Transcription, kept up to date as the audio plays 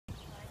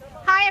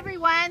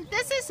everyone,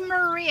 this is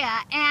Maria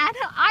and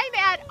I'm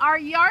at our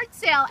yard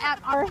sale at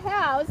our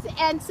house,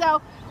 and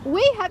so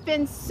we have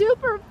been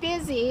super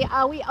busy.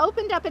 We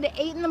opened up at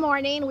 8 in the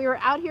morning. We were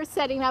out here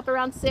setting up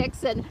around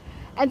 6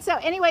 and so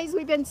anyways,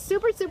 we've been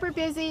super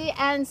busy,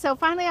 and so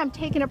finally I'm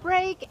taking a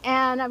break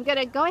and I'm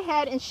gonna go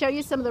ahead and show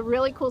you some of the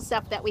really cool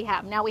stuff that we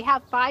have. Now we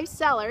have 5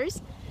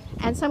 sellers,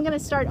 and so I'm gonna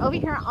start over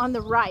here on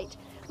the right.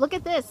 Look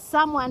at this.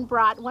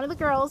 One of the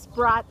girls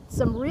brought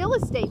some real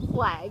estate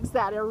flags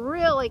that are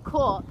really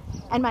cool.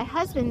 And my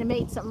husband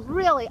made some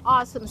really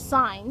awesome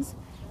signs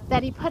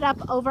that he put up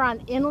over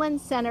on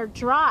Inland Center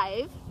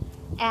Drive.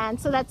 And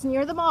so that's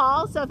near the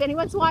mall. So if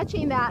anyone's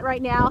watching that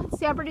right now,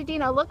 San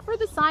Bernardino, look for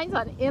the signs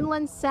on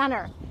Inland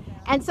Center.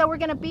 And so we're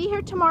going to be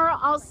here tomorrow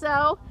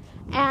also.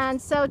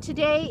 And so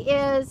today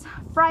is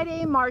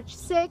Friday, March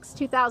 6,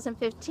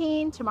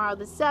 2015, tomorrow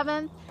the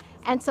 7th.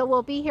 And so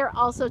we'll be here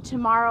also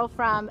tomorrow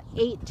from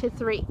 8 to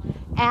 3.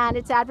 And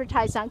it's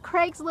advertised on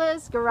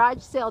Craigslist,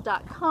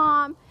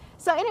 GarageSale.com.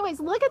 So anyways,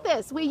 look at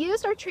this. We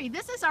used our tree.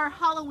 This is our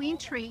Halloween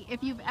tree,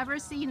 if you've ever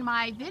seen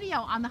my video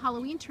on the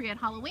Halloween tree at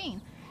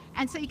Halloween.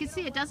 And so you can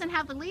see it doesn't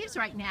have the leaves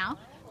right now,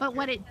 but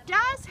what it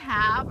does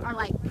have are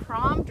like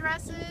prom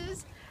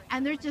dresses,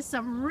 and there's just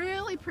some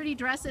really pretty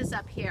dresses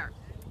up here.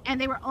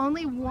 And they were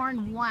only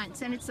worn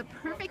once, and it's the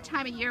perfect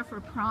time of year for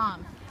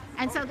prom.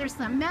 And so there's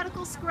some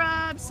medical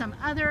scrubs, some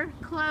other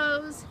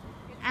clothes.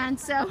 And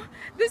so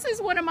this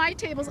is one of my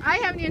tables. I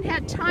haven't even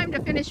had time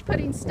to finish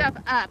putting stuff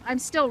up. I'm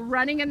still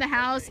running in the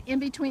house in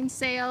between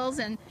sales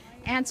and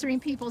answering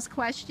people's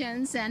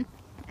questions. And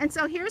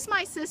so here's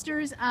my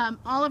sister's,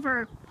 all of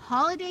her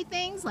holiday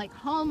things like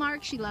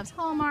Hallmark. She loves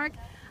Hallmark.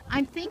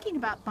 I'm thinking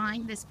about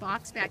buying this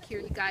box back here,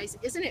 you guys.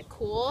 Isn't it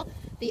cool?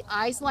 The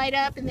eyes light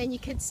up and then you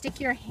can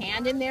stick your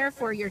hand in there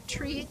for your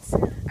treats.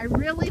 I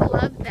really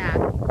love that.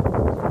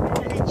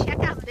 And then check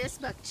out this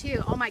book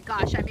too. Oh my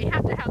gosh, I may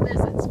have to have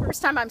this. It's the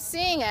first time I'm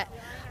seeing it.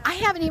 I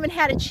haven't even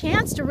had a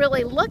chance to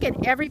really look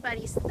at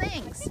everybody's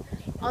things.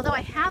 Although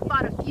I have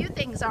bought a few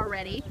things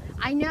already.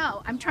 I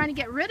know, I'm trying to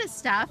get rid of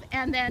stuff,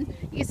 and then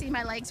you can see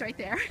my legs right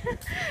there.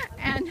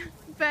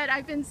 But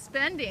I've been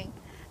spending.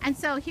 And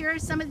so here are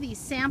some of these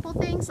sample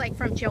things like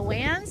from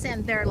Joann's,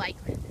 and they're like,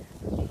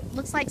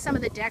 looks like some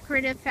of the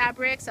decorative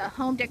fabrics, a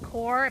home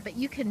decor, but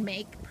you can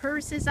make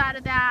purses out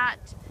of that.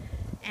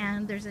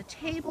 And there's a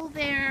table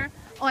there.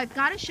 Oh, I've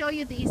got to show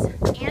you these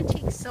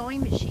antique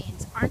sewing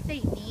machines. Aren't they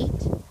neat?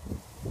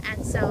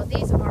 And so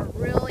these are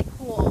really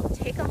cool.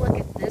 Take a look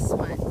at this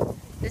one.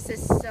 This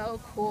is so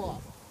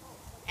cool.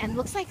 And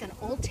looks like an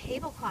old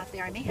tablecloth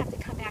there. I may have to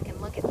come back and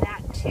look at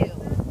that too.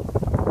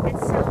 And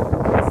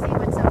so let's see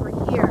what's over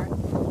here.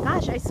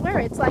 Gosh, I swear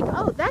it's like,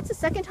 oh, that's the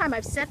second time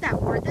I've said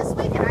that word this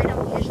week, and I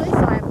don't usually, so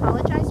I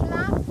apologize for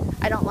that.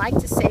 I don't like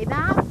to say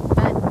that,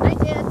 but I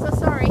did, so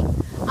sorry.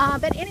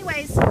 But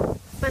anyways,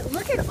 but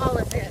look at all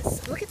of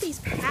this. Look at these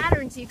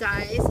patterns, you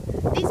guys.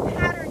 These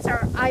patterns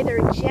are either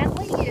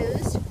gently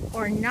used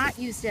or not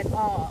used at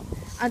all.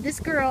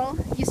 This girl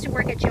used to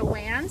work at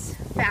Joann's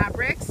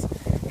Fabrics,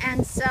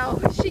 and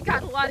so she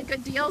got a lot of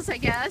good deals, I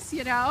guess,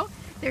 you know.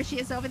 There she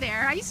is over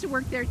there. I used to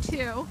work there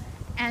too,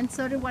 and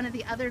so did one of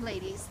the other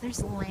ladies.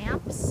 There's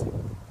lamps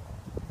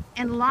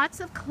and lots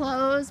of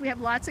clothes. We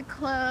have lots of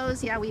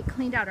clothes. Yeah, we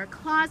cleaned out our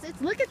closets.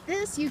 Look at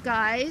this, you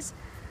guys.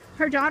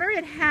 Her daughter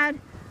had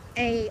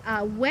a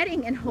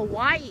wedding in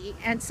Hawaii,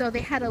 and so they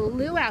had a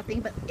luau thing.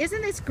 But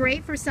isn't this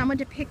great for someone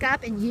to pick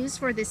up and use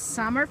for this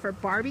summer for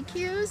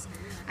barbecues?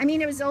 I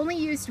mean, it was only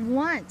used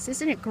once.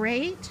 Isn't it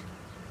great?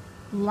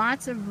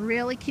 Lots of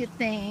really cute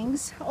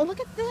things. Oh, look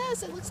at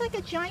this. It looks like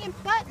a giant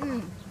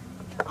button.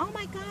 Oh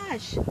my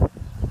gosh.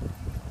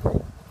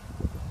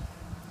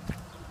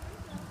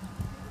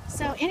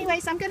 So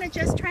anyways, I'm gonna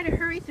just try to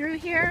hurry through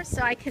here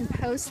so I can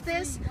post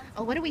this.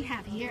 Oh, what do we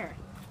have here?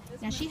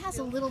 Now she has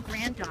a little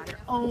granddaughter.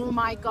 Oh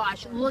my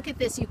gosh, look at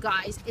this, you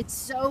guys. It's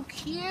so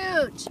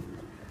cute.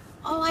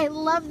 Oh, I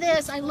love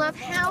this. I love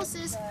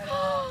houses.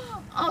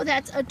 Oh,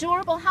 that's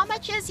adorable. How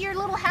much is your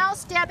little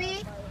house,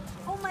 Debbie?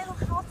 Oh, my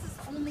little house is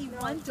only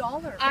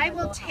 $1. I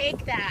will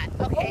take that.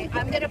 Okay,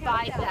 I'm gonna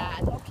buy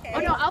that. Okay. Oh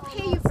no, I'll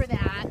pay you for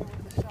that.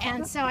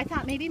 And so I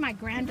thought maybe my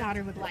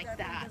granddaughter would like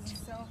that.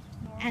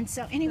 And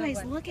so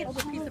anyways, look at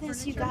all of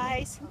this, you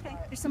guys.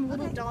 There's some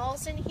little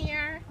dolls in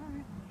here.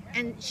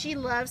 And she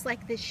loves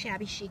like this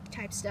shabby chic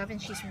type stuff, and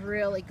she's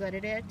really good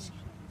at it.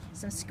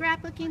 Some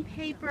scrapbooking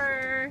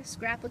paper,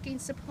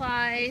 scrapbooking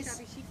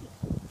supplies.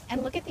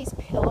 And look at these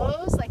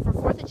pillows, like for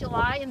 4th of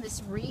July, and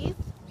this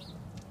wreath.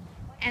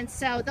 And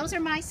so those are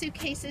my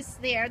suitcases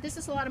there. This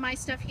is a lot of my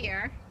stuff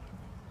here.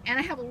 And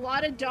I have a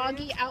lot of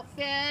doggy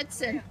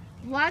outfits and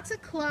lots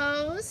of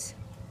clothes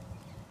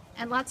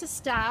and lots of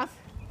stuff.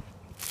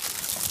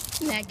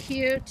 Isn't that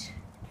cute?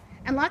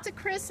 And lots of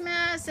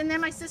Christmas. And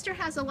then my sister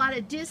has a lot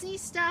of Disney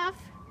stuff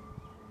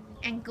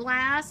and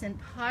glass and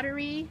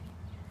pottery.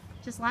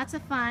 Just lots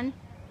of fun.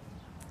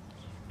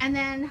 And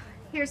then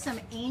here's some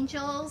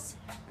angels.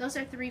 Those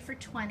are 3 for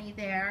 $20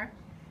 there.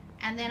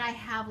 And then I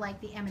have like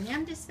the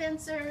M&M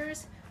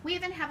dispensers. We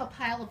even have a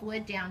pile of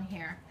wood down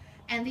here.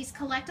 And these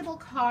collectible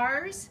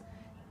cars,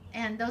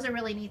 And those are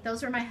really neat.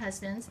 Those are my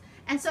husband's.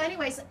 And so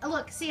anyways,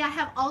 look, see, I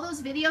have all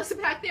those videos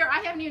back there. I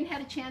haven't even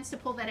had a chance to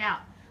pull that out.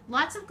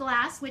 Lots of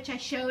glass, which I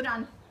showed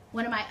on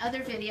one of my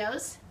other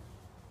videos.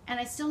 And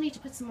I still need to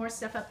put some more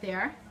stuff up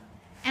there.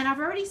 And I've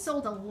already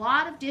sold a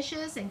lot of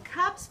dishes and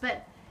cups,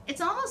 but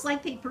it's almost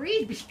like they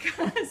breed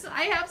because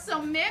I have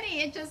so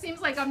many. It just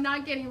seems like I'm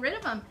not getting rid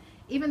of them,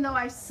 even though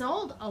I've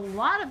sold a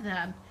lot of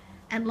them.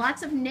 And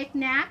lots of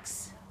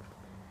knickknacks.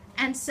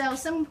 And so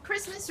some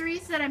Christmas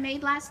wreaths that I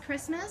made last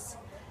Christmas.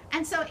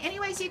 And so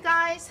anyways, you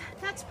guys,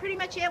 that's pretty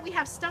much it. We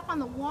have stuff on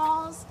the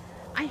walls.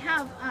 I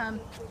have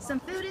some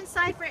food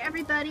inside for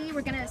everybody.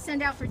 We're gonna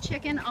send out for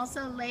chicken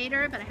also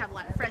later, but I have a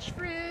lot of fresh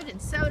fruit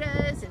and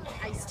sodas and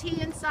iced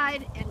tea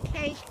inside and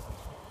cake.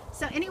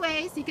 So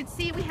anyways, you can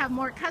see we have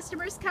more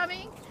customers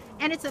coming,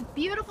 and it's a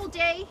beautiful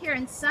day here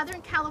in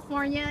Southern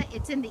California.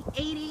 It's in the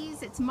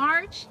 80s, it's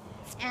March,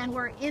 and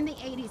we're in the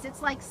 80s.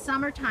 It's like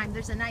summertime.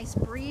 There's a nice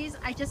breeze.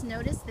 I just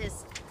noticed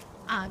this,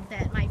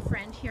 that my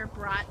friend here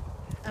brought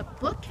a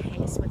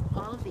bookcase with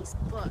all of these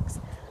books.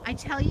 I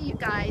tell you, you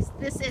guys,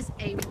 this is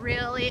a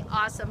really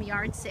awesome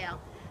yard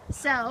sale.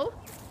 So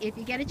if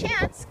you get a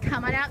chance,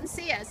 come on out and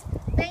see us.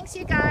 Thanks,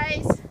 you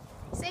guys.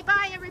 Say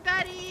bye,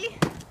 everybody.